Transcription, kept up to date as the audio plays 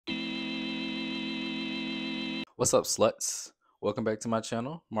What's up, sluts? Welcome back to my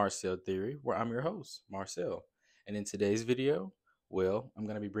channel, Marcel Theory, where I'm your host, Marcel. And in today's video, I'm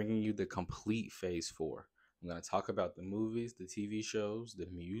going to be bringing you the complete Phase 4. I'm going to talk about the movies, the TV shows, the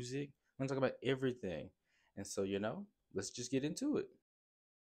music. I'm going to talk about everything. And so, let's just get into it.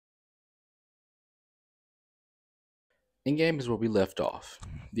 Endgame is where we left off.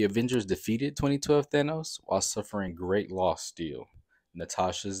 The Avengers defeated 2012 Thanos while suffering great loss still.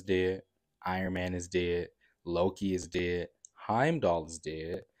 Natasha's dead, Iron Man is dead, Loki is dead, Heimdall is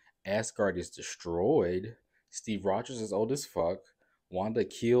dead, Asgard is destroyed, Steve Rogers is old as fuck, Wanda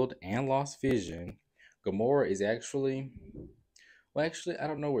killed and lost Vision, Gamora is actually, I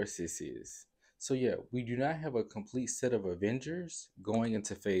don't know where Sis is. So yeah, we do not have a complete set of Avengers going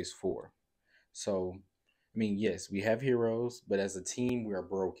into Phase 4. So, yes, we have heroes, but as a team, we are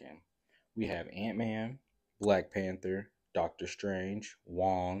broken. We have Ant Man, Black Panther, Doctor Strange,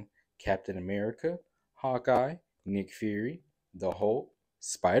 Wong, Captain America, Hawkeye, Nick Fury, the Hulk,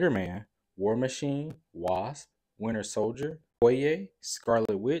 Spider Man, War Machine, Wasp, Winter Soldier, Oye,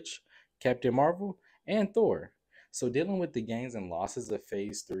 Scarlet Witch, Captain Marvel, and Thor. So, dealing with the gains and losses of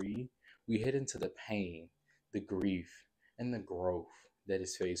Phase 3, we head into the pain, the grief, and the growth that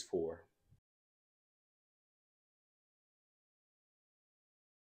is Phase 4.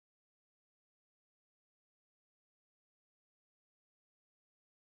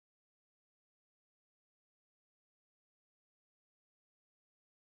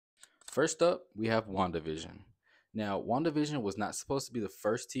 First up, we have WandaVision. Now, WandaVision was not supposed to be the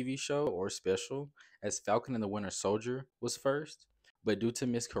first TV show or special, as Falcon and the Winter Soldier was first, but due to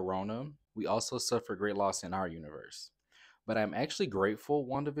Miss Corona, we also suffered great loss in our universe. But I'm actually grateful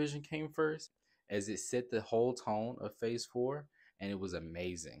WandaVision came first, as it set the whole tone of Phase 4, and it was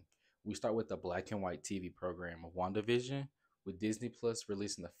amazing. We start with the black and white TV program of WandaVision, with Disney Plus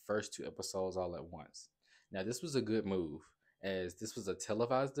releasing the first two episodes all at once. Now, this was a good move, as this was a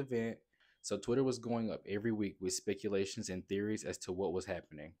televised event, so Twitter was going up every week with speculations and theories as to what was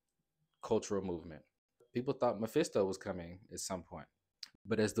happening. Cultural movement. People thought Mephisto was coming at some point.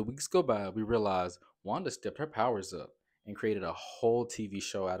 But as the weeks go by, we realize Wanda stepped her powers up and created a whole TV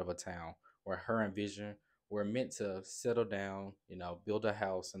show out of a town where her and Vision were meant to settle down, build a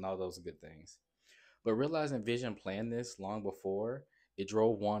house and all those good things. But realizing Vision planned this long before, it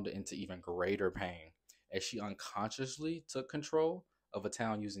drove Wanda into even greater pain as she unconsciously took control of a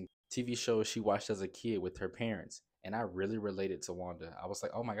town using TV shows she watched as a kid with her parents. And I really related to Wanda. I was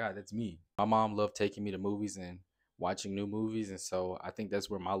like, oh my God, that's me. My mom loved taking me to movies and watching new movies. And so I think that's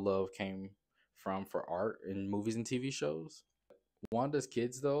where my love came from for art and movies and TV shows. Wanda's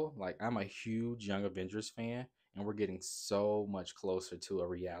kids, though, like I'm a huge Young Avengers fan, and we're getting so much closer to a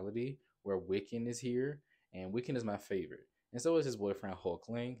reality where Wiccan is here, and Wiccan is my favorite, and so is his boyfriend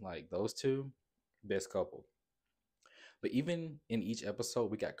Hulkling. Like those two, best couple. But even in each episode,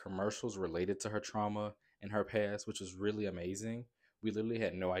 we got commercials related to her trauma and her past, which was really amazing. We literally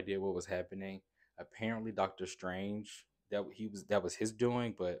had no idea what was happening. Apparently, Doctor Strange that was his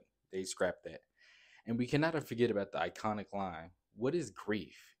doing, but they scrapped that. And we cannot forget about the iconic line, what is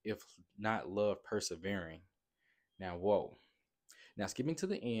grief if not love persevering? Now, whoa. Now, skipping to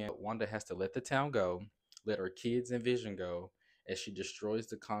the end, Wanda has to let the town go, let her kids and Vision go, as she destroys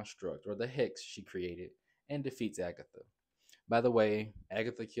the construct or the hex she created and defeats Agatha. By the way,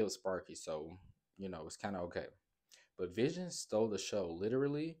 Agatha killed Sparky, so, it's kind of okay. But Vision stole the show,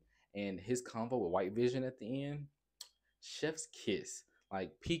 literally, and his convo with White Vision at the end, chef's kiss,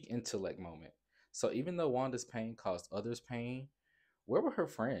 like peak intellect moment. So even though Wanda's pain caused others pain, where were her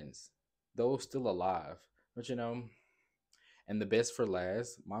friends? Those still alive. But and the best for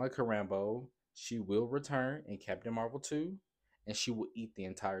last, Monica Rambeau, she will return in Captain Marvel 2, and she will eat the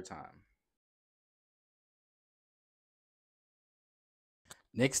entire time.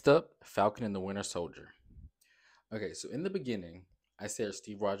 Next up, Falcon and the Winter Soldier. Okay, so in the beginning, I said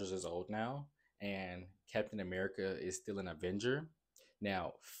Steve Rogers is old now, and Captain America is still an Avenger.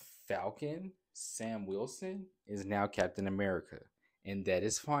 Now, Falcon, Sam Wilson, is now Captain America, and that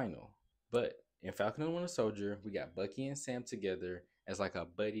is final. But in Falcon and the Winter Soldier, we got Bucky and Sam together as like a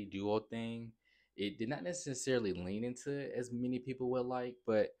buddy duo thing. It did not necessarily lean into it as many people would like,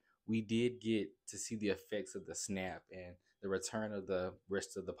 but we did get to see the effects of the snap and the return of the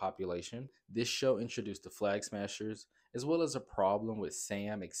rest of the population. This show introduced the Flag Smashers, as well as a problem with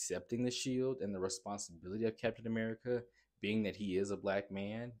Sam accepting the shield and the responsibility of Captain America, being that he is a black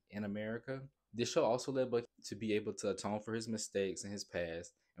man in America. This show also led Bucky to be able to atone for his mistakes in his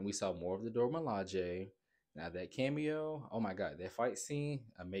past, and we saw more of the Dora Milaje. Now that cameo, oh my god, that fight scene,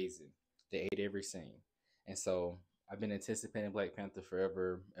 amazing. They ate every scene, and so I've been anticipating Black Panther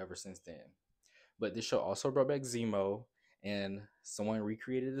forever, ever since then. But this show also brought back Zemo, and someone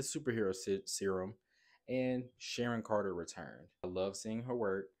recreated the superhero serum, and Sharon Carter returned. I love seeing her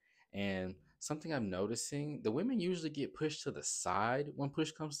work, and something I'm noticing, the women usually get pushed to the side when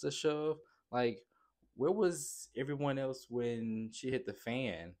push comes to shove. Like, where was everyone else when she hit the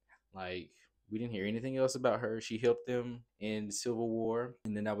fan? Like, we didn't hear anything else about her. She helped them in Civil War,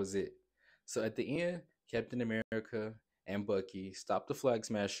 and then that was it. So at the end, Captain America and Bucky stopped the Flag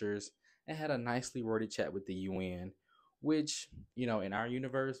Smashers and had a nicely worded chat with the UN, which, in our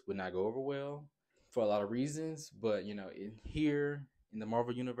universe would not go over well for a lot of reasons. But, in here, in the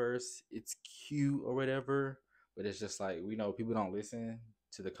Marvel universe, it's cute or whatever. But it's just like, we know people don't listen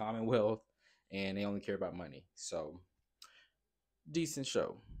to the Commonwealth and they only care about money. So, decent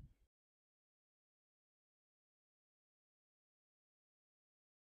show.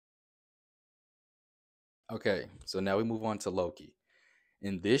 Okay, so now we move on to Loki.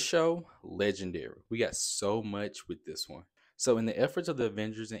 In this show, legendary. We got so much with this one. So, in the efforts of the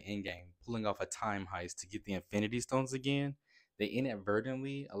Avengers and Endgame pulling off a time heist to get the Infinity Stones again, they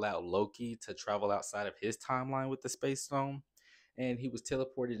inadvertently allowed Loki to travel outside of his timeline with the Space Stone, and he was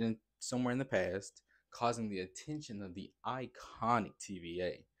teleported in somewhere in the past, causing the attention of the iconic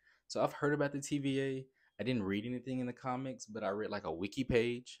TVA. So, I've heard about the TVA. I didn't read anything in the comics, but I read like a wiki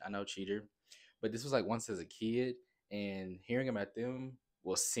page. I know, cheater. But this was like once as a kid, and hearing about them,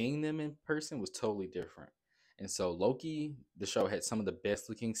 well, seeing them in person was totally different. And so Loki, the show had some of the best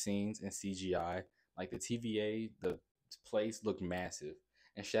looking scenes in CGI. Like the TVA, the place looked massive.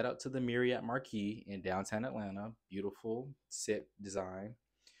 And shout out to the Marriott Marquis in downtown Atlanta. Beautiful set design.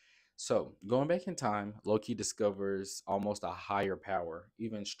 So, going back in time, Loki discovers almost a higher power,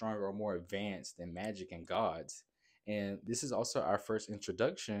 even stronger or more advanced than magic and gods. And this is also our first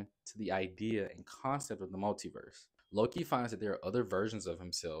introduction to the idea and concept of the multiverse. Loki finds that there are other versions of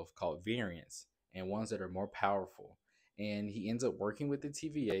himself called variants, and ones that are more powerful. And he ends up working with the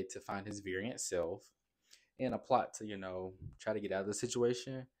TVA to find his variant self and a plot to, try to get out of the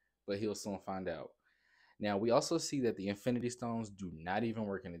situation, but he'll soon find out. Now, we also see that the Infinity Stones do not even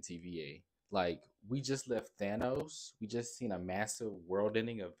work in the TVA. Like, we just left Thanos. We just seen a massive world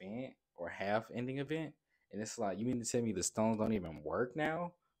ending event or half ending event. And it's like, you mean to tell me the stones don't even work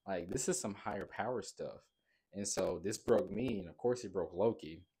now? Like, this is some higher power stuff. And so this broke me, and of course, it broke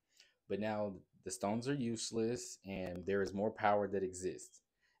Loki. But now the stones are useless, and there is more power that exists.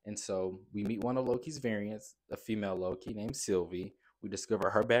 And so we meet one of Loki's variants, a female Loki named Sylvie. We discover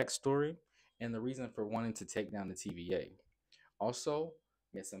her backstory and the reason for wanting to take down the TVA. Also,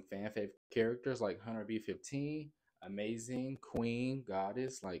 met some fan favorite characters like Hunter B15, amazing Queen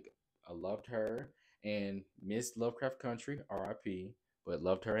Goddess, like I loved her, and Miss Lovecraft Country, RIP, but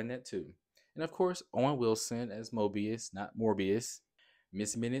loved her in that too. And of course, Owen Wilson as Mobius, not Morbius.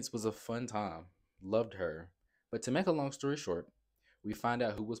 Miss Minutes was a fun time, loved her. But to make a long story short, we find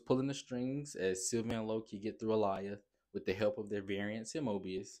out who was pulling the strings as Sylvie and Loki get through Elias with the help of their variants and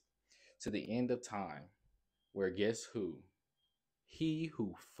Mobius to the end of time, where guess who? He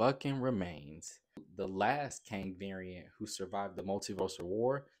who fucking remains. The last Kang variant who survived the multiversal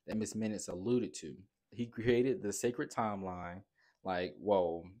war that Miss Minutes alluded to. He created the sacred timeline. Like,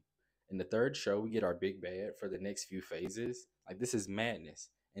 whoa. In the third show, we get our big bad for the next few phases. Like, this is madness.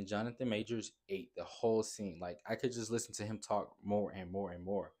 And Jonathan Majors ate the whole scene. Like, I could just listen to him talk more and more and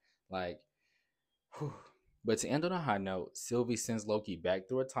more. Like, whew. But to end on a high note, Sylvie sends Loki back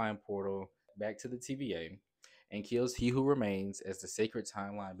through a time portal back to the TVA and kills He Who Remains as the sacred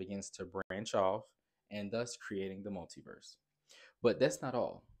timeline begins to branch off and thus creating the multiverse. But that's not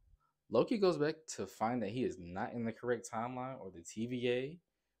all. Loki goes back to find that he is not in the correct timeline or the TVA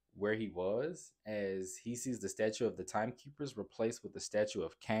where he was, as he sees the statue of the Timekeepers replaced with the statue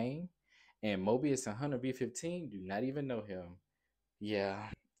of Kang, and Mobius and Hunter B15 do not even know him. Yeah,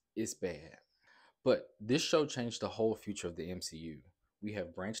 it's bad. But this show changed the whole future of the MCU. We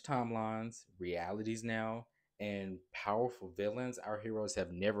have branched timelines, realities now, and powerful villains our heroes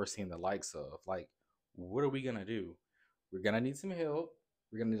have never seen the likes of. Like, what are we gonna do? We're gonna need some help.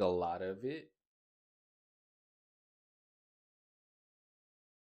 We're gonna need a lot of it.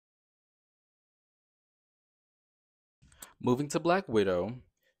 Moving to Black Widow,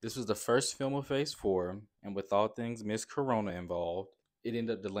 this was the first film of Phase 4, and with all things Miss Corona involved, it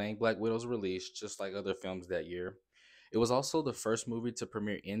ended up delaying Black Widow's release just like other films that year. It was also the first movie to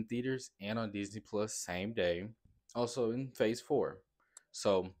premiere in theaters and on Disney Plus same day, also in Phase 4.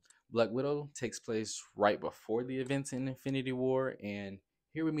 So, Black Widow takes place right before the events in Infinity War, and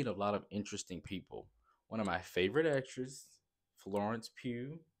here we meet a lot of interesting people. One of my favorite actresses, Florence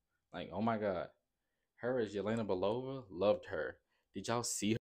Pugh. Like, oh my god, her as Yelena Belova, loved her. Did y'all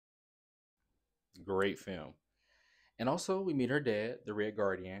see her? Great film. And also, we meet her dad, the Red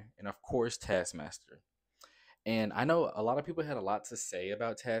Guardian, and of course, Taskmaster. And I know a lot of people had a lot to say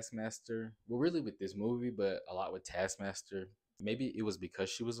about Taskmaster. Well, really with this movie, but a lot with Taskmaster. Maybe it was because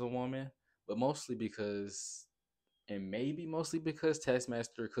she was a woman, but mostly because, and maybe mostly because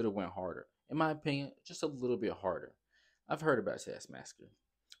Taskmaster could have went harder. In my opinion, just a little bit harder. I've heard about Taskmaster,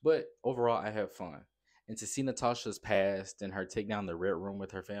 but overall, I have fun. And to see Natasha's past and her take down the Red Room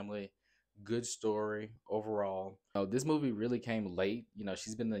with her family, good story overall. This movie really came late.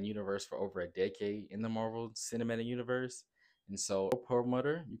 She's been in the universe for over a decade in the Marvel Cinematic Universe. And so,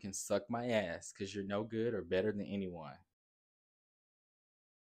 promoter, you can suck my ass because you're no good or better than anyone.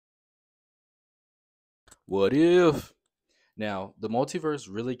 What if? Now, the multiverse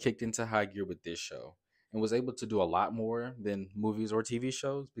really kicked into high gear with this show and was able to do a lot more than movies or TV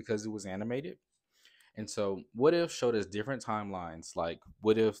shows because it was animated. And so, what if showed us different timelines, like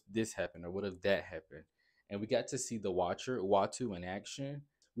what if this happened or what if that happened? And we got to see the Watcher, Watu, in action.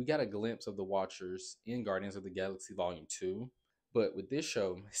 We got a glimpse of the Watchers in Guardians of the Galaxy Volume 2. But with this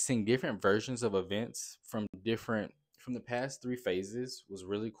show, seeing different versions of events from the past three phases was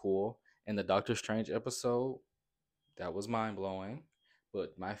really cool. And the Doctor Strange episode, that was mind blowing.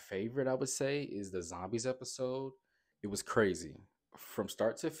 But my favorite, I would say, is the Zombies episode. It was crazy. From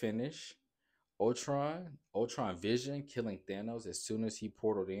start to finish, Ultron Vision killing Thanos as soon as he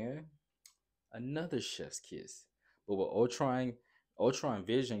portaled in. Another chef's kiss. But with Ultron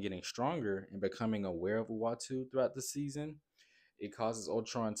Vision getting stronger and becoming aware of Uatu throughout the season, it causes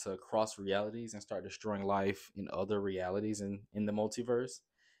Ultron to cross realities and start destroying life in other realities in the multiverse.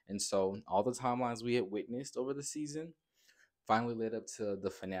 And so all the timelines we had witnessed over the season finally led up to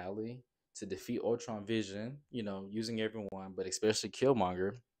the finale to defeat Ultron Vision, using everyone, but especially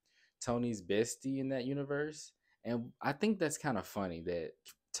Killmonger, Tony's bestie in that universe. And I think that's kind of funny that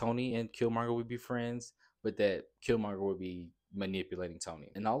Tony and Killmonger would be friends, but that Killmonger would be manipulating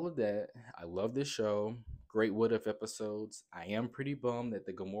Tony. And all of that, I love this show. Great what if episodes. I am pretty bummed that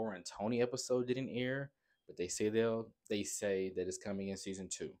the Gamora and Tony episode didn't air, but they say that it's coming in season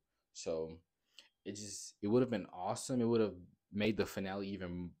 2. So it would have been awesome. It would have made the finale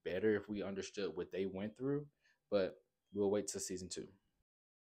even better if we understood what they went through, but we'll wait till season 2.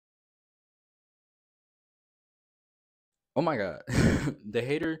 Oh my god. The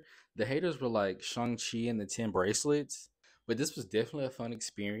haters were like Shang-Chi and the 10 bracelets, but this was definitely a fun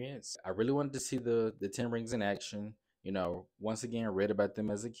experience. I really wanted to see the 10 rings in action. Once again, read about them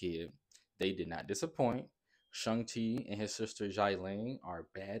as a kid. They did not disappoint. Shang-Chi and his sister Jai Ling are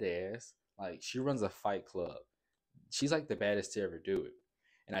badass. Like, she runs a fight club. She's like the baddest to ever do it.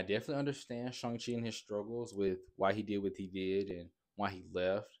 And I definitely understand Shang-Chi and his struggles with why he did what he did and why he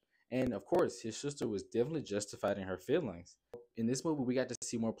left. And of course, his sister was definitely justified in her feelings. In this movie, we got to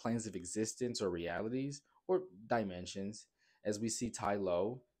see more planes of existence or realities or dimensions as we see Tai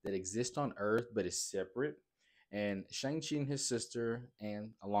Lo that exist on Earth but is separate. And Shang-Chi and his sister,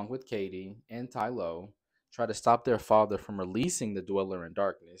 and along with Katie and Tai Lo, try to stop their father from releasing the Dweller in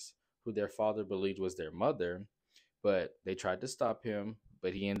Darkness, who their father believed was their mother, but they tried to stop him,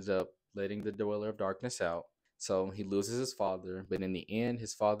 but he ended up letting the Dweller of Darkness out. So he loses his father, but in the end,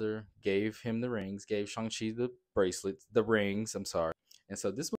 his father gave him the rings, gave Shang-Chi the bracelets, the rings, I'm sorry. And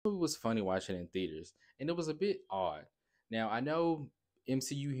so this movie was funny watching in theaters, and it was a bit odd. Now, I know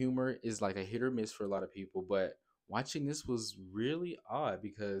MCU humor is like a hit or miss for a lot of people, but watching this was really odd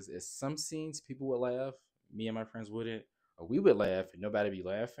because at some scenes, people would laugh, me and my friends wouldn't, or we would laugh and nobody be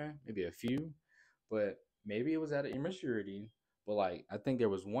laughing, maybe a few, but maybe it was out of immaturity. But like, I think there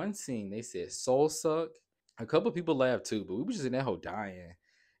was one scene they said soul suck. A couple people laughed too, but we were just in that whole dying.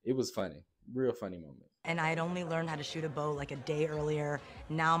 It was funny, real funny moment. And I had only learned how to shoot a bow like a day earlier.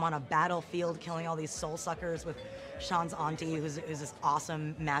 Now I'm on a battlefield killing all these soul suckers with Sean's auntie, who's this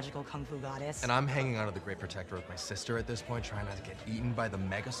awesome magical kung fu goddess. And I'm hanging on to the Great Protector with my sister at this point, trying not to get eaten by the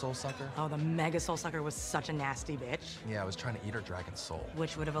Mega Soul Sucker. Oh, the mega soul sucker was such a nasty bitch. Yeah, I was trying to eat her dragon soul.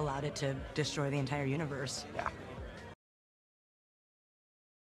 Which would have allowed it to destroy the entire universe. Yeah.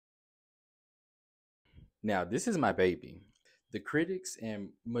 Now, this is my baby. The critics and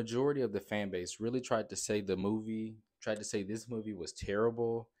majority of the fan base really tried to say this movie was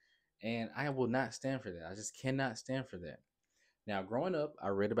terrible, and I will not stand for that. I just cannot stand for that. Now, growing up, I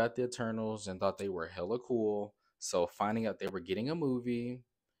read about the Eternals and thought they were hella cool. So finding out they were getting a movie,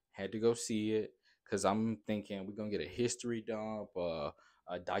 had to go see it because I'm thinking we're gonna get a history dump,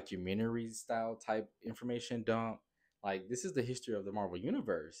 a documentary style type information dump. Like, this is the history of the Marvel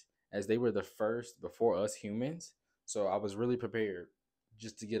Universe, as they were the first before us humans. So I was really prepared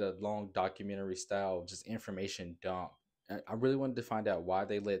just to get a long documentary style, just information dump. I really wanted to find out why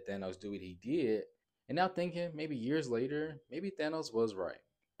they let Thanos do what he did. And now thinking, maybe years later, maybe Thanos was right.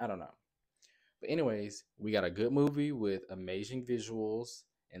 I don't know. But anyways, we got a good movie with amazing visuals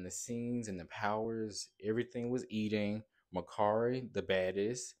and the scenes and the powers. Everything was eating. Makari, the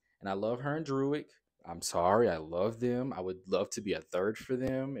baddest, and I love her and Druid. I'm sorry, I love them. I would love to be a third for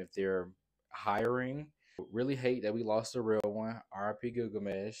them if they're hiring. Really hate that we lost a real one. R.I.P.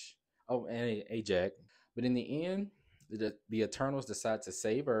 Gilgamesh. Oh, and Ajax. But in the end, the Eternals decide to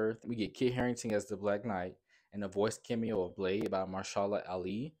save Earth. We get Kit Harington as the Black Knight and a voice cameo of Blade by Marshala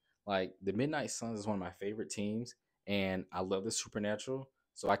Ali. Like, the Midnight Suns is one of my favorite teams, and I love the Supernatural,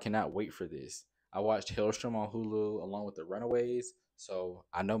 so I cannot wait for this. I watched Hellstrom on Hulu along with the Runaways, so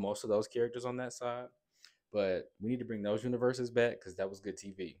I know most of those characters on that side. But we need to bring those universes back because that was good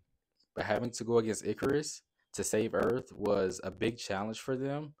TV. But having to go against Icarus to save Earth was a big challenge for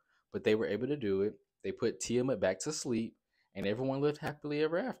them, but they were able to do it. They put Tiamat back to sleep, and everyone lived happily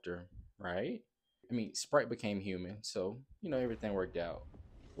ever after, right? I mean, Sprite became human, so, everything worked out.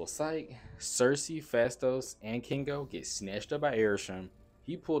 Well, psych, Cersei, Fastos, and Kingo get snatched up by Arishem.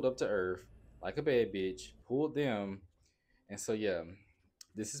 He pulled up to Earth like a bad bitch, pulled them, and so, yeah,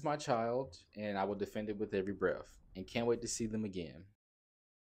 this is my child, and I will defend it with every breath, and can't wait to see them again.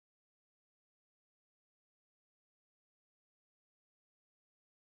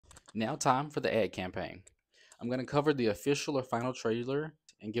 Now, time for the ad campaign. I'm going to cover the official or final trailer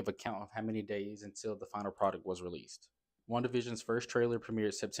and give a count of how many days until the final product was released. WandaVision's first trailer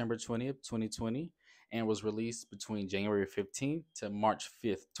premiered September 20th, 2020, and was released between January 15th to March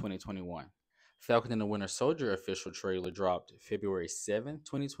 5th, 2021. Falcon and the Winter Soldier official trailer dropped February 7th,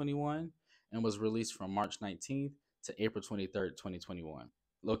 2021, and was released from March 19th to April 23rd, 2021.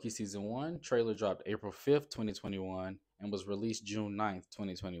 Loki Season 1 trailer dropped April 5th, 2021, and was released June 9th,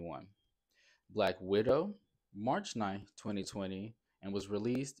 2021. Black Widow, March 9th, 2020, and was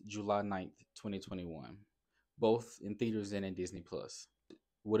released July 9th, 2021, both in theaters and in Disney Plus.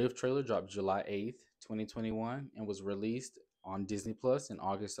 What If trailer dropped July 8th, 2021, and was released on Disney Plus in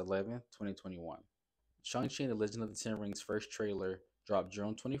August 11th, 2021. Shang-Chi and the Legend of the Ten Rings first trailer dropped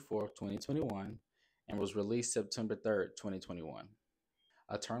June 24th, 2021, and was released September 3rd, 2021.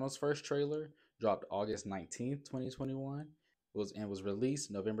 Eternals first trailer dropped August 19th, 2021, and was released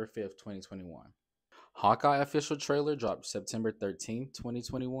November 5th, 2021. Hawkeye official trailer dropped September 13th,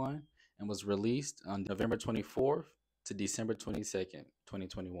 2021, and was released on November 24th to December 22nd,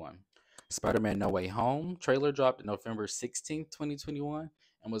 2021. Spider-Man No Way Home trailer dropped November 16th, 2021,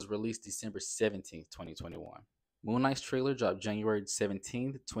 and was released December 17th, 2021. Moon Knight's trailer dropped January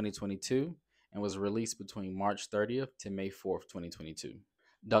 17th, 2022, and was released between March 30th to May 4th, 2022.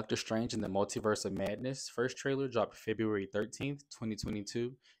 Doctor Strange in the Multiverse of Madness first trailer dropped February 13th,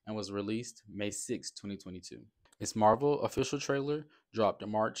 2022, and was released May 6th, 2022. Ms.Marvel official trailer dropped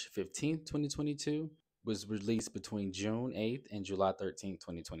March 15th, 2022, was released between June 8th and July 13th,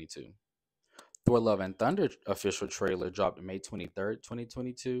 2022. Thor Love and Thunder official trailer dropped May 23rd,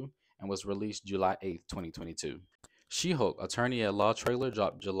 2022, and was released July 8th, 2022. She-Hulk Attorney at Law trailer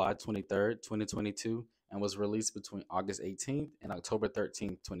dropped July 23rd, 2022, and was released between August 18th and October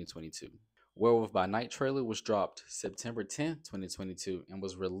 13th, 2022. Werewolf by Night trailer was dropped September 10th, 2022, and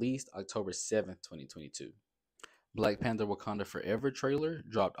was released October 7th, 2022. Black Panther Wakanda Forever trailer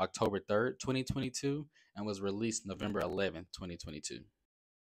dropped October 3rd, 2022, and was released November 11th, 2022.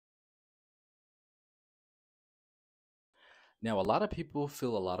 Now, a lot of people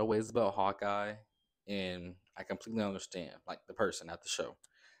feel a lot of ways about Hawkeye, and I completely understand, like the person, not the show.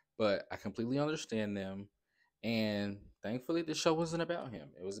 But I completely understand them, and thankfully, the show wasn't about him.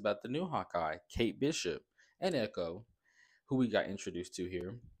 It was about the new Hawkeye, Kate Bishop, and Echo, who we got introduced to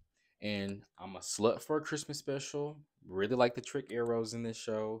here. And I'm a slut for a Christmas special. Really like the trick arrows in this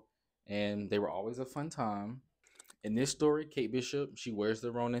show, and they were always a fun time. In this story, Kate Bishop, she wears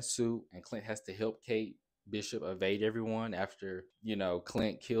the Ronin suit, and Clint has to help Kate Bishop evade everyone after,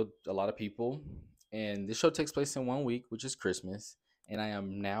 Clint killed a lot of people. And this show takes place in 1 week, which is Christmas. And I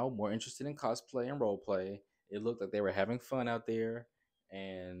am now more interested in cosplay and roleplay. It looked like they were having fun out there.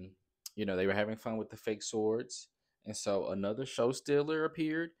 And, they were having fun with the fake swords. And so another show stealer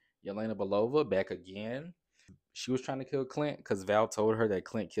appeared, Yelena Belova, back again. She was trying to kill Clint because Val told her that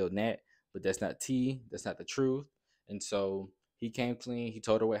Clint killed Nat, but that's not T. That's not the truth. And so he came clean. He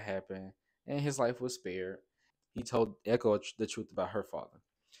told her what happened, and his life was spared. He told Echo the truth about her father.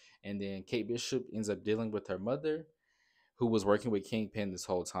 And then Kate Bishop ends up dealing with her mother, who was working with Kingpin this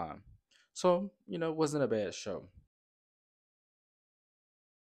whole time. So, it wasn't a bad show.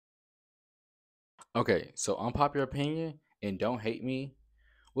 Okay, so unpopular opinion, and don't hate me.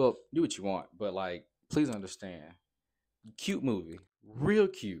 Well, do what you want, but please understand. Cute movie, real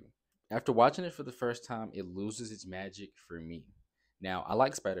cute. After watching it for the first time, it loses its magic for me. Now, I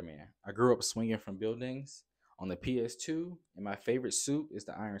like Spider Man. I grew up swinging from buildings on the PS2, and my favorite suit is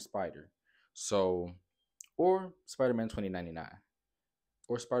the Iron Spider. So, or Spider Man 2099,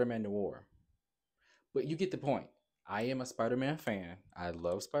 or Spider Man Noir. But you get the point. I am a Spider Man fan. I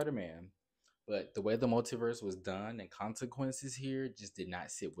love Spider Man. But the way the multiverse was done and consequences here just did not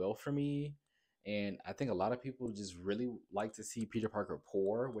sit well for me. And I think a lot of people just really like to see Peter Parker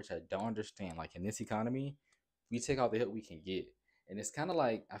poor, which I don't understand. Like in this economy, we take all the help we can get. And it's kind of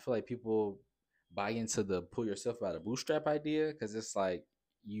like I feel like people buy into the pull yourself out of bootstrap idea because it's like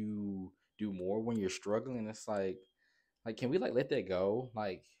you do more when you're struggling. It's like can we like let that go?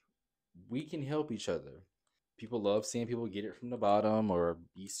 Like we can help each other. People love seeing people get it from the bottom or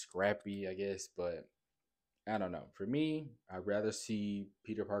be scrappy, I guess, but I don't know. For me, I'd rather see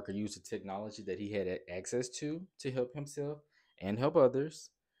Peter Parker use the technology that he had access to help himself and help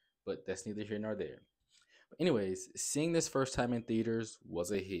others, but that's neither here nor there. Anyways, seeing this first time in theaters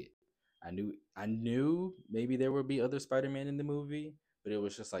was a hit. I knew maybe there would be other Spider-Man in the movie, but it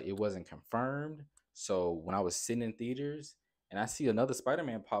was just like it wasn't confirmed. So when I was sitting in theaters and I see another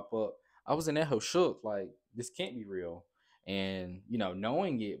Spider-Man pop up, I was in that whole shook, like this can't be real. And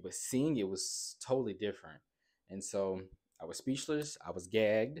knowing it but seeing it was totally different. And so I was speechless, I was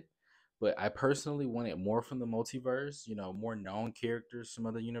gagged, but I personally wanted more from the multiverse, more known characters from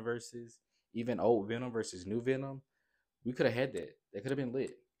other universes, even old Venom versus new Venom. We could have had that. That could have been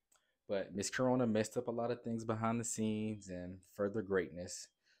lit. But Miss Corona messed up a lot of things behind the scenes and further greatness.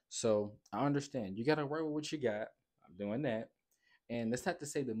 So I understand. You gotta work with what you got. I'm doing that. And that's not to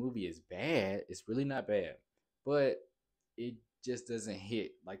say the movie is bad. It's really not bad. But it just doesn't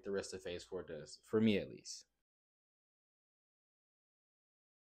hit like the rest of Phase 4 does. For me at least.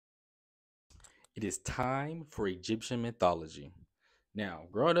 It is time for Egyptian mythology. Now,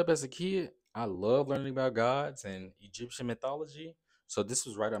 growing up as a kid, I love learning about gods and Egyptian mythology, so this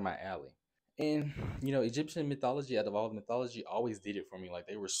was right up my alley. And Egyptian mythology, out of all mythology, always did it for me. Like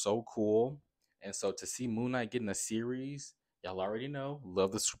they were so cool. And so to see Moon Knight getting a series, y'all already know,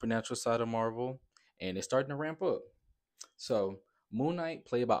 love the supernatural side of Marvel, and it's starting to ramp up. So Moon Knight,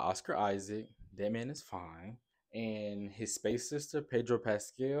 played by Oscar Isaac, that man is fine, and his space sister Pedro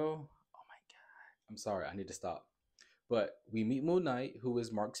Pascal. Oh my god, I'm sorry, I need to stop. But we meet Moon Knight, who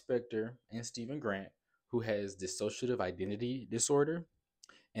is Mark Spector, and Stephen Grant, who has dissociative identity disorder,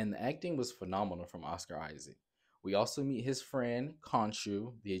 and the acting was phenomenal from Oscar Isaac. We also meet his friend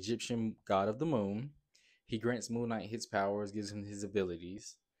Khonshu, the Egyptian god of the moon. He grants Moon Knight his powers, gives him his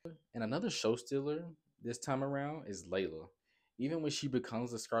abilities. And another show stealer this time around is Layla. Even when she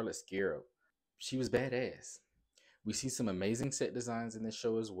becomes the Scarlet Scarab, she was badass. We see some amazing set designs in this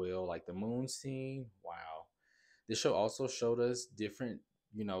show as well, like the moon scene. Wow. This show also showed us different,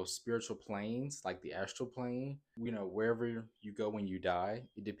 spiritual planes, like the astral plane. Wherever you go when you die,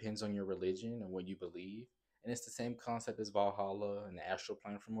 it depends on your religion and what you believe. And it's the same concept as Valhalla and the astral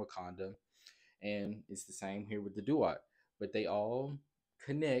plane from Wakanda. And it's the same here with the Duat. But they all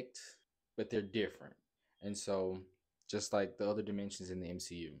connect, but they're different. And so, just like the other dimensions in the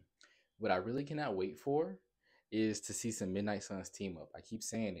MCU, what I really cannot wait for is to see some Midnight Suns team up. I keep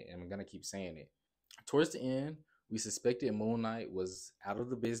saying it, and I'm gonna keep saying it. Towards the end, we suspected Moon Knight was out of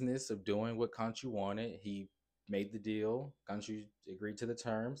the business of doing what Khonshu wanted. He made the deal. Khonshu agreed to the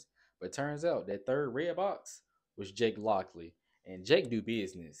terms, but turns out that third red box was Jake Lockley, and Jake do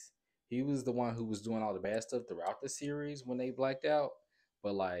business. He was the one who was doing all the bad stuff throughout the series when they blacked out,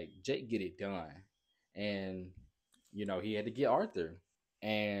 but like Jake get it done, and he had to get Arthur,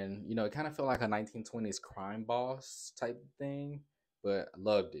 and it kind of felt like a 1920s crime boss type thing, but I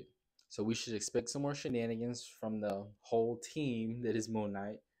loved it. So we should expect some more shenanigans from the whole team that is Moon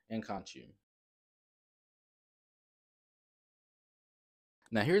Knight and Khonshu.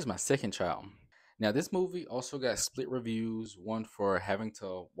 Now here's my second child. Now this movie also got split reviews. One for having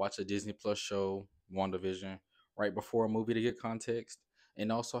to watch a Disney Plus show, WandaVision, right before a movie to get context,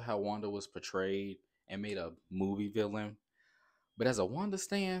 and also how Wanda was portrayed and made a movie villain. But as a Wanda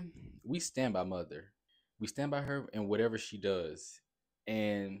stan, we stand by Mother. We stand by her in whatever she does.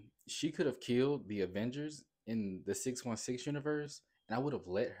 And she could have killed the Avengers in the 616 universe, and I would have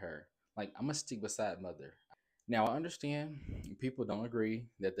let her. Like, I'm going to stick beside Mother. Now, I understand people don't agree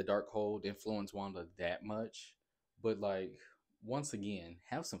that the Darkhold influenced Wanda that much, but, like, once again,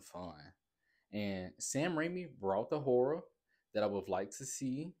 have some fun. And Sam Raimi brought the horror that I would like to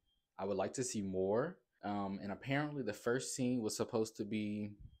see. I would like to see more. And apparently, the first scene was supposed to be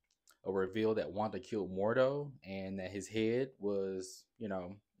a reveal that Wanda killed Mordo and that his head was,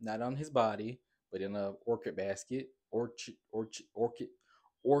 not on his body, but in a orchid basket. orchid,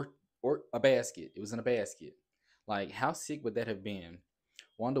 or a basket. It was in a basket. Like, how sick would that have been?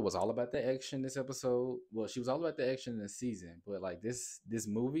 Wanda was all about the action this episode. Well, she was all about the action in the season, but like this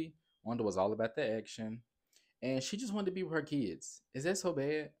movie, Wanda was all about the action, and she just wanted to be with her kids. Is that so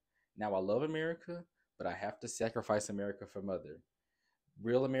bad? Now I love America, but I have to sacrifice America for Mother.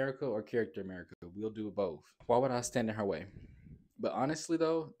 Real America or character America? We'll do both. Why would I stand in her way? But honestly,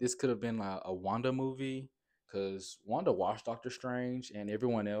 though, this could have been like a Wanda movie because Wanda watched Doctor Strange and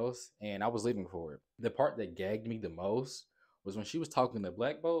everyone else, and I was living for it. The part that gagged me the most was when she was talking to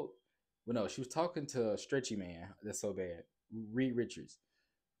Black Bolt. Well, no, she was talking to Stretchy Man. That's so bad. Reed Richards.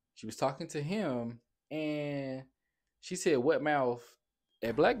 She was talking to him, and she said, "What mouth?"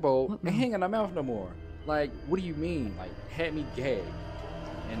 At Black Bolt, ain't hanging her mouth no more. Like, what do you mean? Like, had me gagged.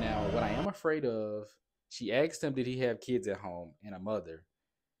 And now, what I am afraid of, she asked him, did he have kids at home and a mother?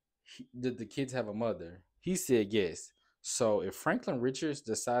 Did the kids have a mother? He said yes. So if Franklin Richards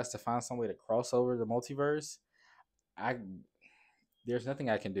decides to find some way to cross over the multiverse, I there's nothing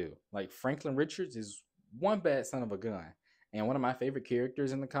I can do. Like, Franklin Richards is one bad son of a gun and one of my favorite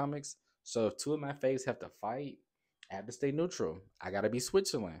characters in the comics. So if two of my faves have to fight, I have to stay neutral. I gotta be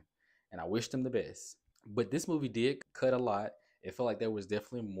Switzerland, and I wish them the best. But this movie did cut a lot. It felt like there was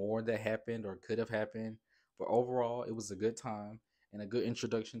definitely more that happened or could have happened. But overall, it was a good time and a good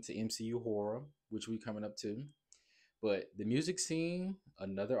introduction to MCU horror, which we coming up to. But the music scene,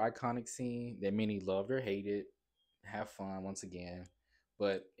 another iconic scene that many loved or hated. Have fun once again.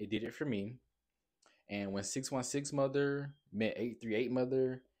 But it did it for me. And when 616 Mother met 838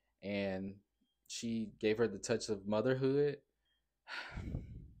 Mother and she gave her the touch of motherhood,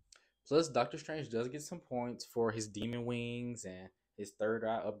 plus, Doctor Strange does get some points for his demon wings and his third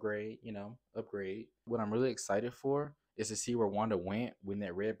eye upgrade, upgrade. What I'm really excited for is to see where Wanda went when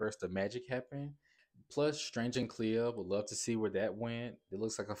that red burst of magic happened. Plus, Strange and Clea would love to see where that went. It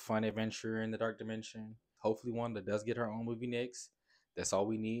looks like a fun adventure in the Dark Dimension. Hopefully, Wanda does get her own movie next. That's all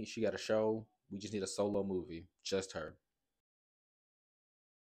we need. She got a show. We just need a solo movie. Just her.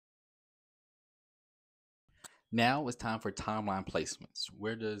 Now it's time for timeline placements.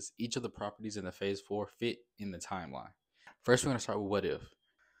 Where does each of the properties in the Phase 4 fit in the timeline? First, we're going to start with What If.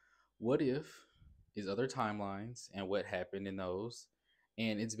 What If is other timelines and what happened in those.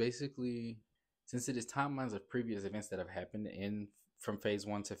 And it's basically, since it is timelines of previous events that have happened in from Phase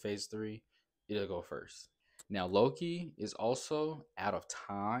 1 to Phase 3, it'll go first. Now, Loki is also out of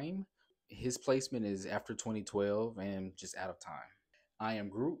time. His placement is after 2012 and just out of time. I Am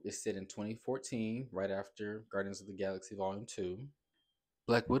Groot is set in 2014, right after Guardians of the Galaxy Volume 2.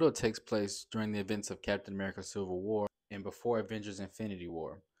 Black Widow takes place during the events of Captain America Civil War and before Avengers Infinity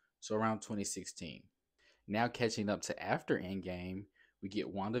War, so around 2016. Now catching up to after Endgame, we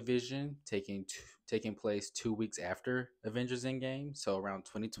get WandaVision taking place 2 weeks after Avengers Endgame, so around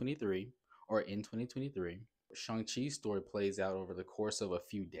 2023 or in 2023. Shang-Chi's story plays out over the course of a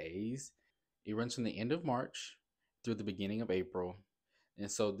few days. It runs from the end of March through the beginning of April. And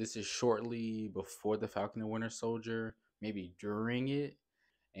so this is shortly before the Falcon and Winter Soldier, maybe during it,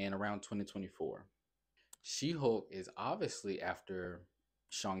 and around 2024. She-Hulk is obviously after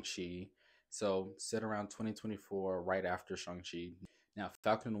Shang-Chi, so set around 2024, right after Shang-Chi. Now,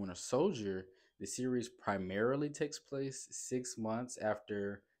 Falcon and Winter Soldier, the series primarily takes place 6 months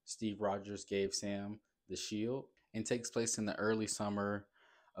after Steve Rogers gave Sam the shield and takes place in the early summer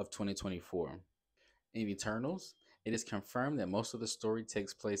of 2024. In Eternals, it is confirmed that most of the story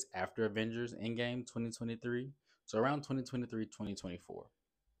takes place after Avengers Endgame 2023, so around 2023-2024.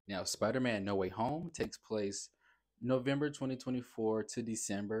 Now, Spider-Man No Way Home takes place November 2024 to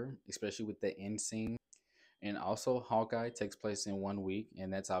December, especially with the end scene. And also, Hawkeye takes place in 1 week,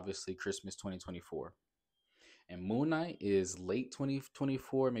 and that's obviously Christmas 2024. And Moon Knight is late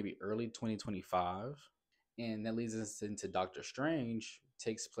 2024, maybe early 2025. And that leads us into Doctor Strange,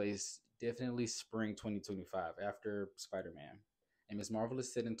 takes place definitely spring 2025 after Spider-Man. And Ms.Marvel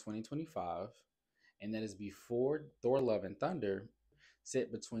is set in 2025, and that is before Thor Love and Thunder,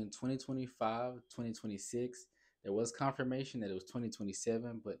 set between 2025 2026. There was confirmation that it was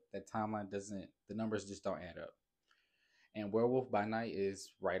 2027, but that timeline doesn't, the numbers just don't add up. And Werewolf by Night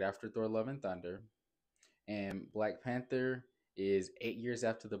is right after Thor Love and Thunder. And Black Panther is 8 years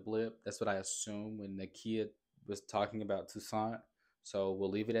after the blip. That's what I assume when the kid was talking about Toussaint. So we'll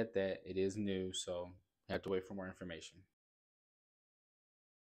leave it at that. It is new, so you have to wait for more information.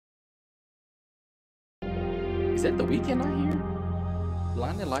 Is that The Weeknd I hear?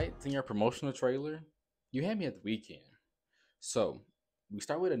 Blinding Lights in your promotional trailer? You had me at The Weeknd. So we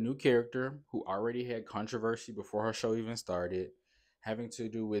start with a new character who already had controversy before her show even started. having to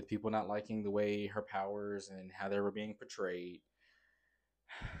do with people not liking the way her powers and how they were being portrayed.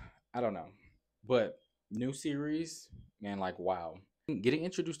 I don't know. But new series, man, like wow. Getting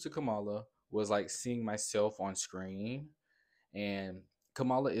introduced to Kamala was like seeing myself on screen. And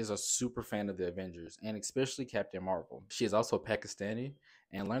Kamala is a super fan of the Avengers and especially Captain Marvel. She is also Pakistani,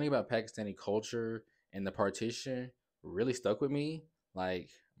 and learning about Pakistani culture and the partition really stuck with me. Like,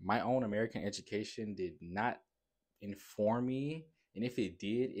 my own American education did not inform me, and if it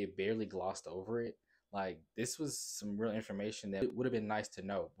did, it barely glossed over it. Like, this was some real information that would have been nice to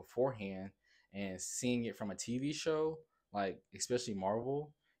know beforehand, and seeing it from a TV show, like especially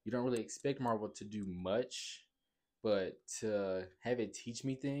Marvel, you don't really expect Marvel to do much, but to have it teach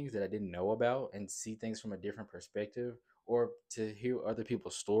me things that I didn't know about and see things from a different perspective, or to hear other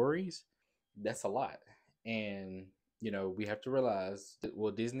people's stories, that's a lot. And we have to realize that,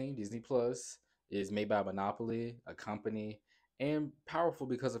 well, Disney Plus is made by a monopoly, a company, and powerful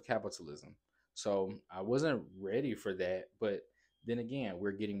because of capitalism. So I wasn't ready for that, but then again,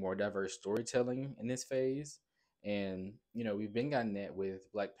 we're getting more diverse storytelling in this phase. And we've been gotten that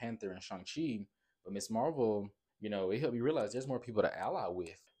with Black Panther and Shang-Chi, but Miss Marvel, it helped me realize there's more people to ally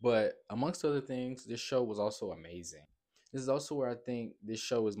with. But amongst other things, this show was also amazing. This is also where I think this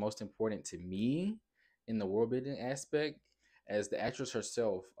show is most important to me in the world building aspect, as the actress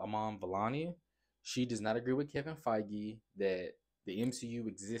herself, Amon Villani, she does not agree with Kevin Feige that the MCU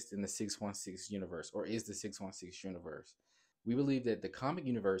exists in the 616 universe, or is the 616 universe. We believe that the comic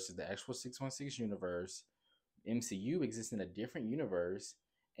universe is the actual 616 universe. MCU exists in a different universe,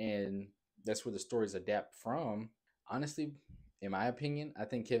 and that's where the stories adapt from. Honestly, in my opinion, I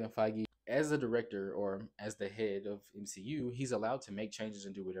think Kevin Feige, as the director or as the head of MCU, he's allowed to make changes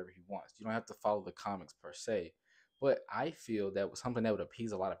and do whatever he wants. You don't have to follow the comics per se. But I feel that something that would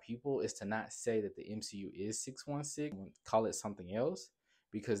appease a lot of people is to not say that the MCU is 616, call it something else,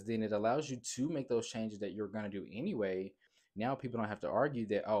 because then it allows you to make those changes that you're going to do anyway. Now people don't have to argue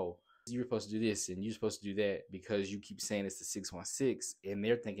that, oh, you're supposed to do this and you're supposed to do that because you keep saying it's the 616 and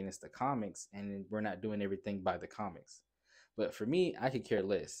they're thinking it's the comics, and we're not doing everything by the comics. But for me, I could care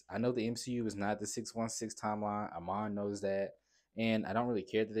less. I know the MCU is not the 616 timeline. Amon knows that. And I don't really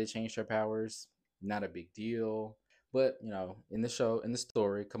care that they changed her powers. Not a big deal. But, in the show, in the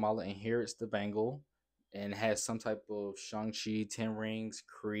story, Kamala inherits the bangle and has some type of Shang-Chi, Ten Rings,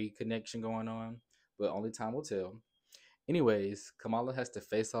 Kree connection going on. But only time will tell. Anyways, Kamala has to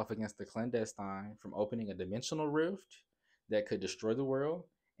face off against the clandestine from opening a dimensional rift that could destroy the world,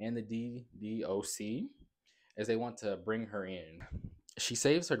 and the DDoC, as they want to bring her in. She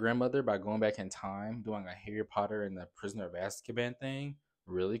saves her grandmother by going back in time, doing a Harry Potter and the Prisoner of Azkaban thing.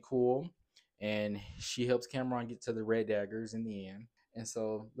 Really cool. And she helps Cameron get to the Red Daggers in the end. And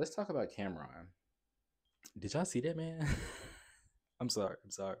so let's talk about Cameron. Did y'all see that, man? I'm sorry.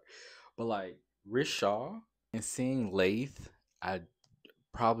 But like Rish Shaw and seeing Lath, I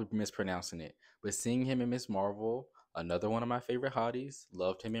probably mispronouncing it, but seeing him in Miss Marvel, another one of my favorite hotties,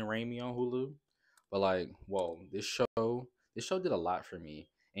 loved him in Raimi on Hulu. But like, whoa, this show did a lot for me.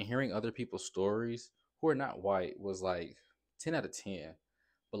 And hearing other people's stories who are not white was like 10 out of 10.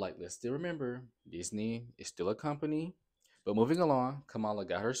 But like, let's still remember, Disney is still a company. But moving along, Kamala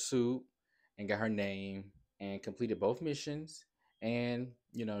got her suit and got her name and completed both missions. And,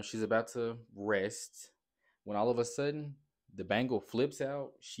 she's about to rest when all of a sudden the bangle flips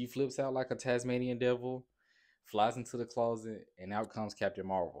out. She flips out like a Tasmanian devil, flies into the closet, and out comes Captain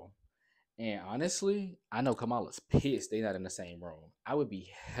Marvel. And honestly, I know Kamala's pissed they not in the same room. I would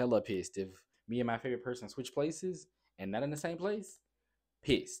be hella pissed if me and my favorite person switch places and not in the same place.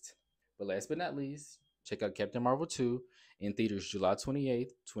 Pissed. But last but not least, check out Captain Marvel 2 in theaters July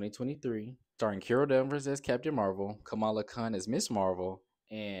 28th, 2023, starring Carol Danvers as Captain Marvel, Kamala Khan as Miss Marvel,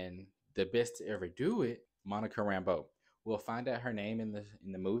 and the best to ever do it, Monica Rambeau. We'll find out her name in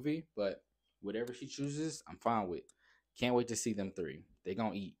the movie, but whatever she chooses, I'm fine with. Can't wait to see them three. They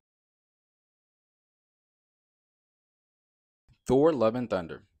gonna eat. Thor: Love and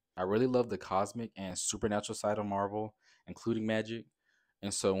Thunder. I really love the cosmic and supernatural side of Marvel, including magic.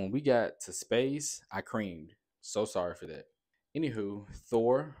 And so when we got to space, I creamed. So sorry for that. Anywho,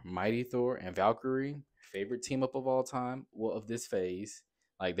 Thor, Mighty Thor, and Valkyrie, favorite team up of all time, well, of this phase.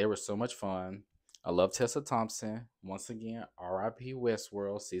 Like, they were so much fun. I love Tessa Thompson. Once again, RIP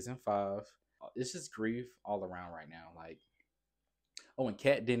Westworld, season 5. It's just grief all around right now. Like, oh, and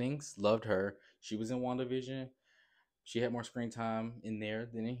Kat Dennings, loved her. She was in WandaVision. She had more screen time in there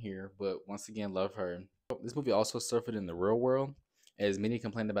than in here, but once again, love her. This movie also suffered in the real world, as many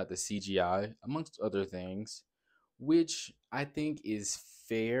complained about the CGI, amongst other things, which I think is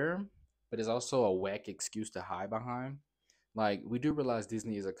fair, but is also a whack excuse to hide behind. Like, we do realize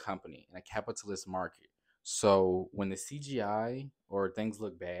Disney is a company in a capitalist market. So when the CGI or things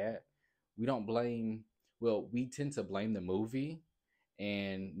look bad, we don't blame, well, we tend to blame the movie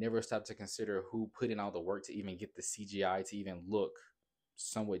and never stop to consider who put in all the work to even get the CGI to even look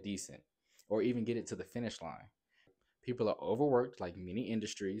somewhat decent or even get it to the finish line. People are overworked like many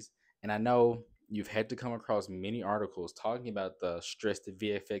industries, and I know you've had to come across many articles talking about the stress the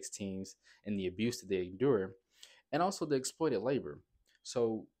VFX teams and the abuse that they endure and also the exploited labor.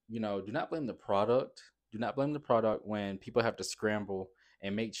 So, do not blame the product. Do not blame the product when people have to scramble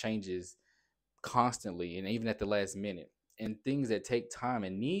and make changes constantly and even at the last minute and things that take time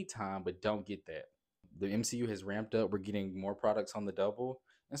and need time but don't get that. The MCU has ramped up. We're getting more products on the double,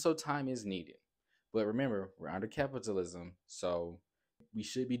 and so time is needed. But remember, we're under capitalism, so we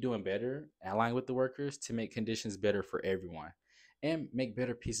should be doing better, allying with the workers to make conditions better for everyone and make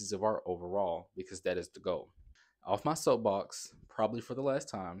better pieces of art overall because that is the goal. Off my soapbox, probably for the last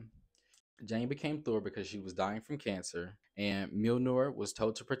time, Jane became Thor because she was dying from cancer, and Mjolnir was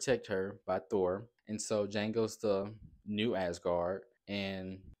told to protect her by Thor. And so Jane goes to New Asgard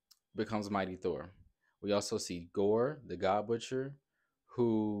and becomes Mighty Thor. We also see Gore, the God Butcher,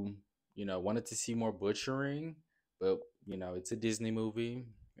 who, wanted to see more butchering, but, it's a Disney movie,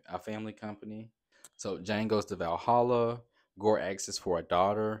 a family company. So Jane goes to Valhalla. Gore asks for a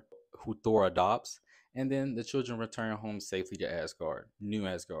daughter who Thor adopts, and then the children return home safely to Asgard, New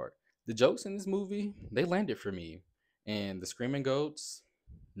Asgard. The jokes in this movie, they landed for me. And the screaming goats,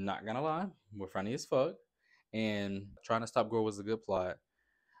 not gonna lie, were funny as fuck. And trying to stop Gore was a good plot.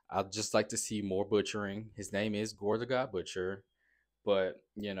 I'd just like to see more butchering. His name is Gore the God Butcher. But,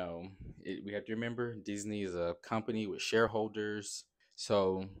 we have to remember Disney is a company with shareholders.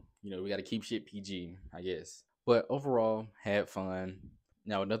 So, we got to keep shit PG, I guess. But overall, had fun.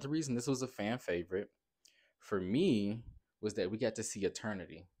 Now, another reason this was a fan favorite for me was that we got to see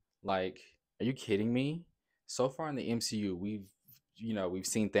Eternity. Like, are you kidding me? So far in the MCU, we've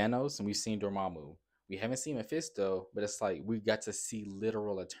seen Thanos and we've seen Dormammu. We haven't seen Mephisto, but it's like we got to see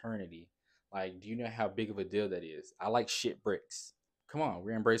literal Eternity. Like, do you know how big of a deal that is? I like shit bricks. Come on,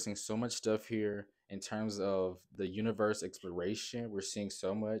 we're embracing so much stuff here in terms of the universe exploration. We're seeing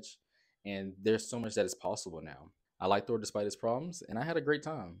so much, and there's so much that is possible now. I like Thor despite his problems, and I had a great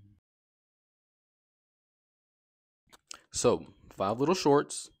time. So, 5 little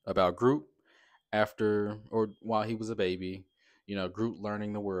shorts about Groot after or while he was a baby. Groot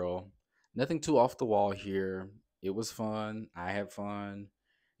learning the world. Nothing too off the wall here. It was fun. I had fun.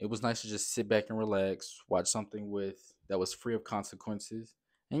 It was nice to just sit back and relax, watch something with that was free of consequences.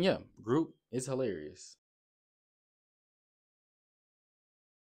 And yeah, Groot is hilarious.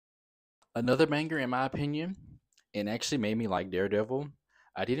 Another banger, in my opinion, and actually made me like Daredevil.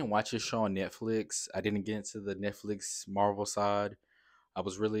 I didn't watch this show on Netflix. I didn't get into the Netflix Marvel side. I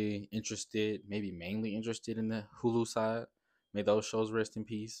was really interested, maybe mainly interested in the Hulu side. May those shows rest in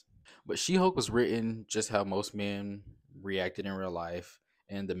peace. But She Hulk was written just how most men reacted in real life.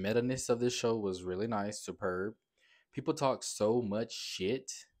 And the meta ness of this show was really nice, superb. People talk so much shit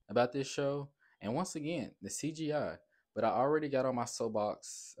about this show. And once again, the CGI. But I already got on my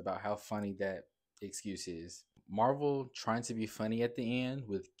soapbox about how funny that excuse is. Marvel trying to be funny at the end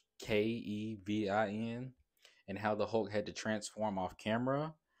with Kevin and how the Hulk had to transform off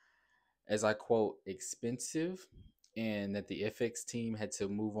camera as I quote, expensive, and that the FX team had to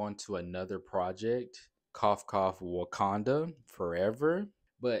move on to another project, cough, cough, Wakanda forever.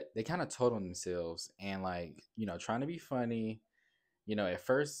 But they kind of told on themselves and, like, trying to be funny. At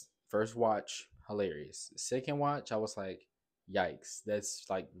first watch, hilarious. Second watch, I was like, yikes, that's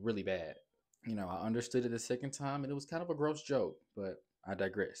like really bad. I understood it the second time and it was kind of a gross joke, but I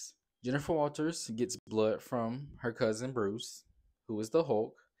digress. Jennifer Walters gets blood from her cousin Bruce, who is the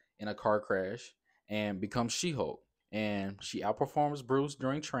Hulk, in a car crash and becomes She Hulk. And she outperforms Bruce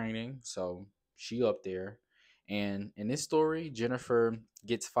during training, so she up there. And in this story, Jennifer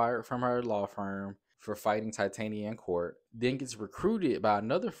gets fired from her law firm for fighting Titania in court, then gets recruited by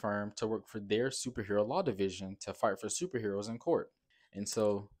another firm to work for their superhero law division to fight for superheroes in court. And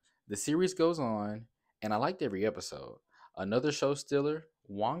so the series goes on, and I liked every episode. Another show stiller,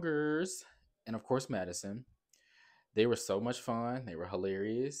 Wongers, and of course Madison. They were so much fun. They were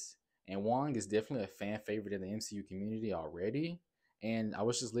hilarious. And Wong is definitely a fan favorite in the MCU community already. And I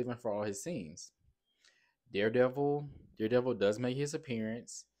was just living for all his scenes. Daredevil, Daredevil does make his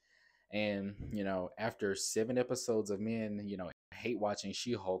appearance. And, after 7 episodes of men, hate watching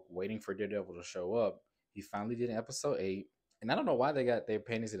She-Hulk, waiting for Daredevil to show up, he finally did in episode 8. And I don't know why they got their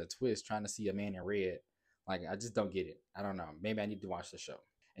panties in a twist trying to see a man in red. Like, I just don't get it. I don't know. Maybe I need to watch the show.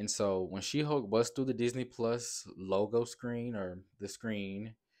 And so when She-Hulk busts through the Disney Plus logo screen or the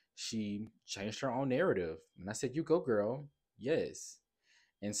screen, she changed her own narrative. And I said, "You go, girl." Yes.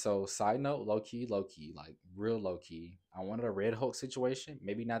 And so, side note, low key, like real low key. I wanted a Red Hulk situation.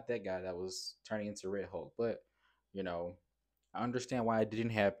 Maybe not that guy that was turning into Red Hulk, but you know, I understand why it didn't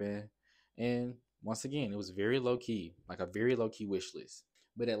happen. And once again, it was very low key, like a very low key wish list.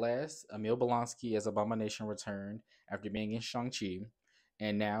 But at last, Emil Blonsky as Abomination returned after being in Shang-Chi.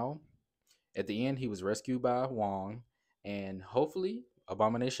 And now, at the end, he was rescued by Wong. And hopefully,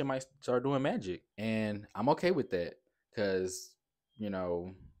 Abomination might start doing magic. And I'm okay with that because, you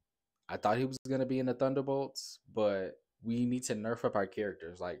know, I thought he was gonna be in the Thunderbolts, but we need to nerf up our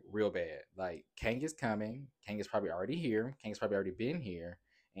characters like real bad. Like Kang is coming. Kang is probably already here. Kang's probably already been here.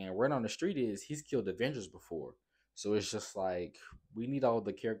 And word on the street is he's killed Avengers before. So it's just like we need all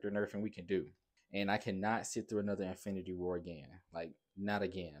the character nerfing we can do. And I cannot sit through another Infinity War again. Like not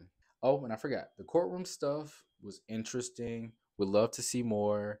again. Oh, and I forgot. The courtroom stuff was interesting. Would love to see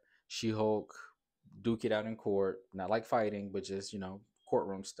more. She-Hulk duke it out in court. Not like fighting, but just,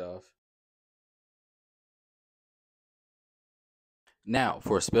 courtroom stuff. Now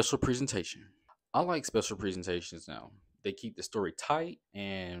for a special presentation. I like special presentations now. They keep the story tight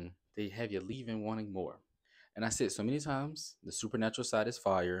and they have you leaving wanting more. And I said so many times, the supernatural side is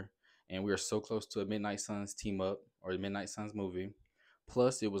fire, and we are so close to a Midnight Suns team up or the Midnight Suns movie.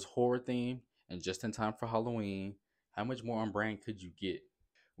 Plus, it was horror themed and just in time for Halloween. How much more on brand could you get?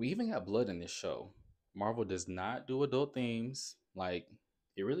 We even got blood in this show. Marvel does not do adult themes like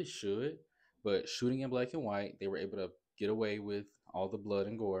it really should, but shooting in black and white, they were able to get away with all the blood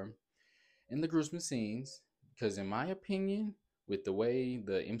and gore and the gruesome scenes. Because, in my opinion, with the way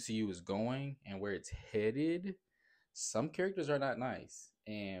the MCU is going and where it's headed, some characters are not nice,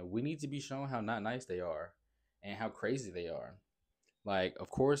 and we need to be shown how not nice they are and how crazy they are. Like, of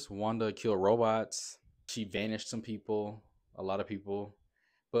course, Wanda killed robots. She vanished some people, a lot of people.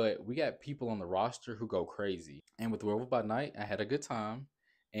 But we got people on the roster who go crazy. And with Werewolf by Night, I had a good time.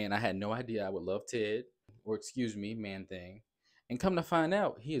 And I had no idea I would love Ted, or excuse me, Man Thing. And come to find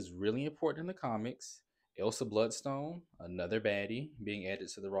out, he is really important in the comics. Elsa Bloodstone, another baddie, being added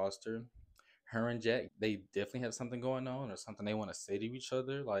to the roster. Her and Jack, they definitely have something going on or something they want to say to each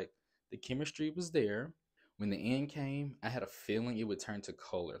other. Like, the chemistry was there. When the end came, I had a feeling it would turn to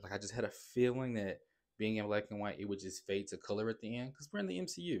color. Like, I just had a feeling that being in black and white, it would just fade to color at the end because we're in the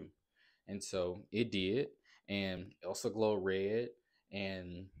MCU. And so it did. And Elsa glowed red.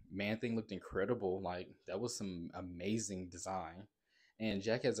 And Man Thing looked incredible. Like, that was some amazing design. And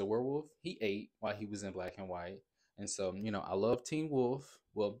Jack as a werewolf, he ate while he was in black and white. And so, I love Teen Wolf.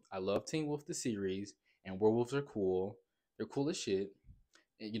 Well, I love Teen Wolf, the series. And werewolves are cool. They're cool as shit.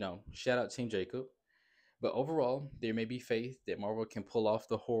 And, shout out Team Jacob. But overall, there may be faith that Marvel can pull off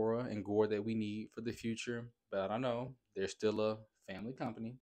the horror and gore that we need for the future. But I don't know. They're still a family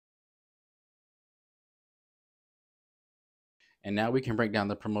company. And now we can break down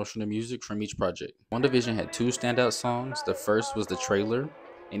the promotional music from each project. WandaVision had two standout songs. The first was the trailer.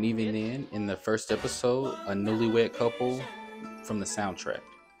 And even then, in the first episode, a newlywed couple from the soundtrack.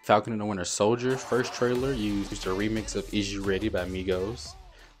 Falcon and the Winter Soldier first trailer used a remix of Is You Ready by Migos.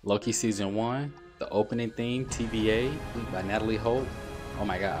 Loki Season 1, the opening theme, TBA, by Natalie Holt. Oh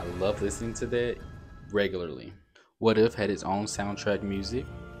my god, I love listening to that regularly. What If had its own soundtrack music.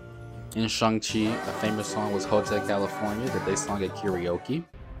 In Shang-Chi, a famous song was Hotel California that they sung at karaoke.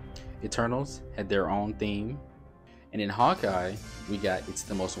 Eternals had their own theme. And in Hawkeye, we got It's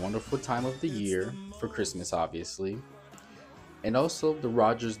the Most Wonderful Time of the Year, for Christmas obviously. And also the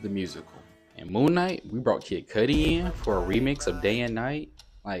Rogers the Musical. And Moon Knight, we brought Kid Cudi in for a remix of Day and Night.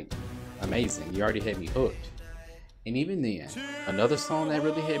 Like, amazing. You already had me hooked. And even then, another song that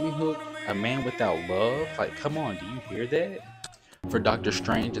really had me hooked, A Man Without Love. Like, come on, do you hear that? For Doctor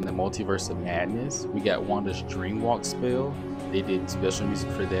Strange and the Multiverse of Madness, we got Wanda's Dreamwalk spell. They did special music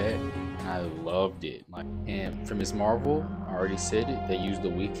for that, and I loved it. And for Ms.Marvel, I already said it, they used The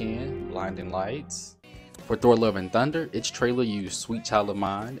Weeknd, Blinding Lights. For Thor Love and Thunder, its trailer used Sweet Child of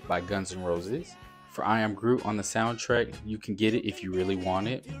Mine by Guns N' Roses. For I Am Groot on the soundtrack, You Can Get It If You Really Want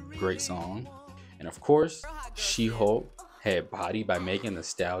It. Great song. And of course, She-Hulk had Body by Megan Thee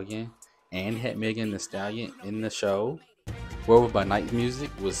Stallion and had Megan Thee Stallion in the show. Werewolf by Night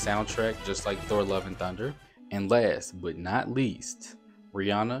music was soundtrack just like Thor Love and Thunder. And last but not least,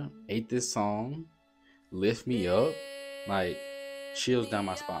 Rihanna ate this song, Lift Me Up, like chills down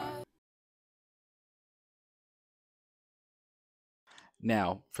my spine.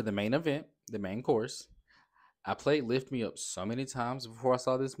 Now, for the main event, the main course, I played Lift Me Up so many times before I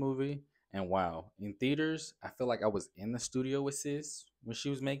saw this movie. And wow, in theaters, I feel like I was in the studio with sis when she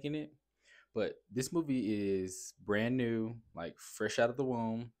was making it. But this movie is brand new, like fresh out of the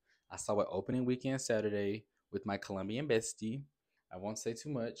womb. I saw it opening weekend Saturday with my Colombian bestie. I won't say too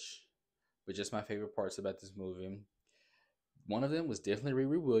much, but just my favorite parts about this movie. One of them was definitely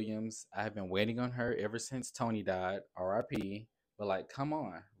Riri Williams. I have been waiting on her ever since Tony died, RIP. But like, come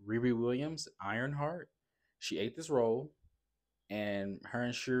on, Riri Williams, Ironheart. She ate this role, and her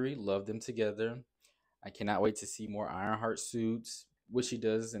and Shuri loved them together. I cannot wait to see more Ironheart suits, which she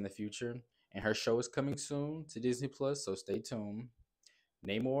does in the future. And her show is coming soon to Disney Plus, so stay tuned.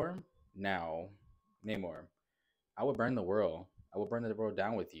 Namor, now, Namor, I would burn the world. I would burn the world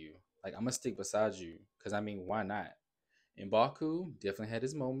down with you. Like I'm gonna stick beside you, cause I mean, why not? And Baku definitely had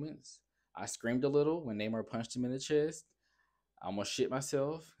his moments. I screamed a little when Namor punched him in the chest. I almost shit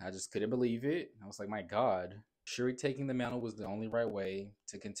myself. I just couldn't believe it. I was like, my God. Shuri taking the mantle was the only right way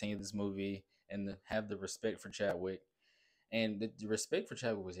to continue this movie and have the respect for Chadwick. And the respect for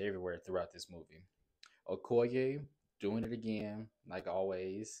Chadwick was everywhere throughout this movie. Okoye doing it again, like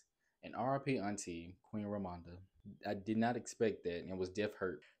always. And RIP Auntie, Queen Ramonda. I did not expect that and was deaf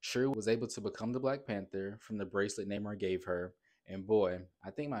hurt. Shuri was able to become the Black Panther from the bracelet Namor gave her. And boy,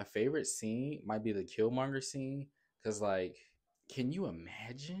 I think my favorite scene might be the Killmonger scene. Because, like, can you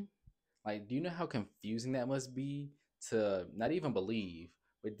imagine? Like, do you know how confusing that must be to not even believe,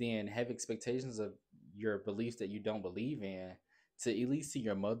 but then have expectations of your beliefs that you don't believe in to at least see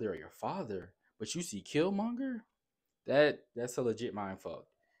your mother or your father, but you see Killmonger? That's a legit mind fuck.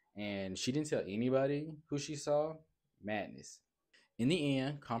 And she didn't tell anybody who she saw. Madness. In the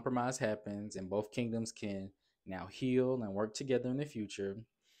end, compromise happens, and both kingdoms can now heal and work together in the future.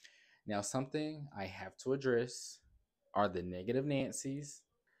 Now, something I have to address are the negative Nancy's.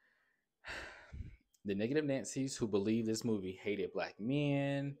 The negative Nancy's who believe this movie hated black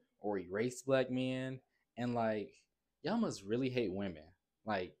men or erased black men. And like, y'all must really hate women.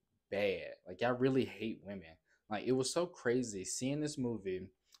 Like, bad. Like, y'all really hate women. Like, it was so crazy seeing this movie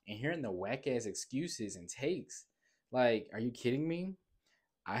and hearing the whack ass excuses and takes. Like, are you kidding me?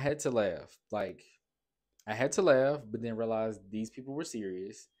 I had to laugh. Like, I had to laugh, but then realize these people were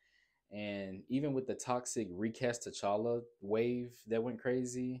serious. And even with the toxic recast T'Challa wave that went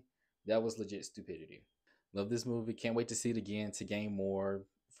crazy, that was legit stupidity. Love this movie. Can't wait to see it again to gain more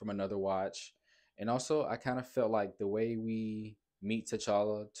from another watch. And also, I kind of felt like the way we meet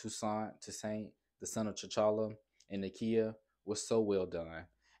T'Challa, Toussaint, the son of T'Challa, and Nakia was so well done.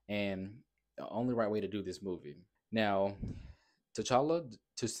 And the only right way to do this movie. Now,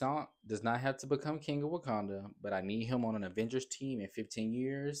 Toussaint does not have to become king of Wakanda, but I need him on an Avengers team in 15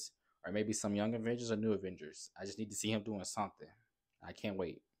 years, or maybe some young Avengers or new Avengers. I just need to see him doing something. I can't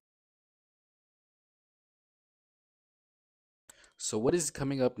wait. So what is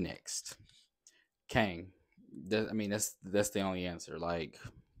coming up next? Kang. I mean, that's the only answer. Like,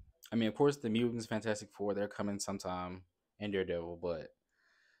 I mean, of course, the Mutants, Fantastic Four, they're coming sometime, and Daredevil. But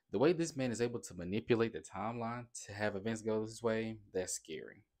the way this man is able to manipulate the timeline to have events go this way, that's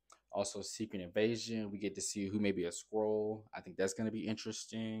scary. Also, Secret Invasion, we get to see who may be a scroll. I think that's going to be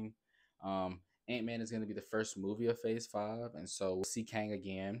interesting. Ant-Man is going to be the first movie of Phase 5, and so we'll see Kang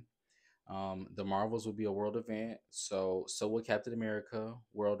again. The Marvels will be a world event, so will Captain America,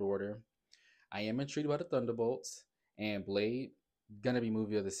 World Order. I am intrigued by the Thunderbolts and Blade. Gonna be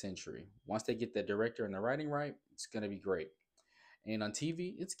movie of the century. Once they get the director and the writing right, it's gonna be great. And on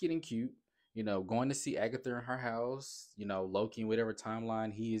TV, it's getting cute. You know, going to see Agatha in her house. You know, Loki in whatever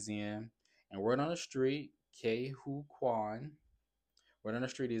timeline he is in. And Word on the Street, K Hu Kwan. Word on the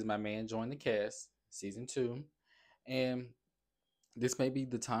Street is my man joined the cast, season 2, and this may be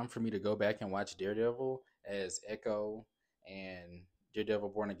the time for me to go back and watch Daredevil as Echo and Daredevil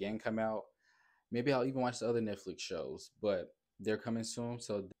Born Again come out. Maybe I'll even watch the other Netflix shows, but they're coming soon,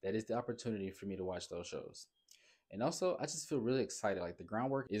 so that is the opportunity for me to watch those shows. And also, I just feel really excited. Like the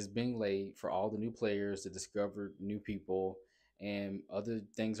groundwork is being laid for all the new players to discover new people, and other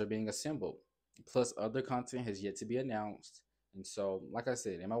things are being assembled. Plus, other content has yet to be announced. And so, like I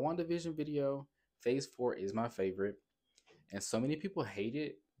said, in my WandaVision video, Phase 4 is my favorite. And so many people hate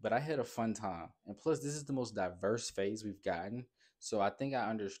it, but I had a fun time. And plus, this is the most diverse phase we've gotten. So I think I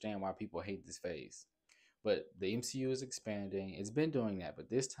understand why people hate this phase. But the MCU is expanding. It's been doing that, but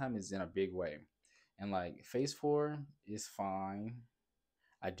this time it's in a big way. And like phase 4 is fine.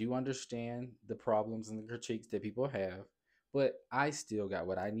 I do understand the problems and the critiques that people have, but I still got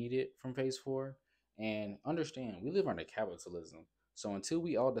what I needed from phase 4. And understand, we live under capitalism. So until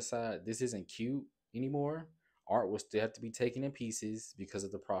we all decide this isn't cute anymore, art will still have to be taken in pieces because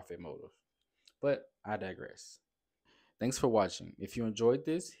of the profit motive. But I digress. Thanks for watching. If you enjoyed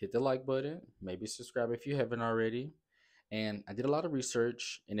this, hit the like button, maybe subscribe if you haven't already. And I did a lot of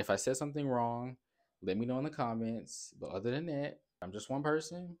research, and if I said something wrong, let me know in the comments. But other than that, I'm just one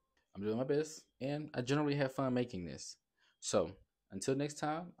person. I'm doing my best, and I generally have fun making this. So until next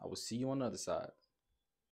time, I will see you on the other side.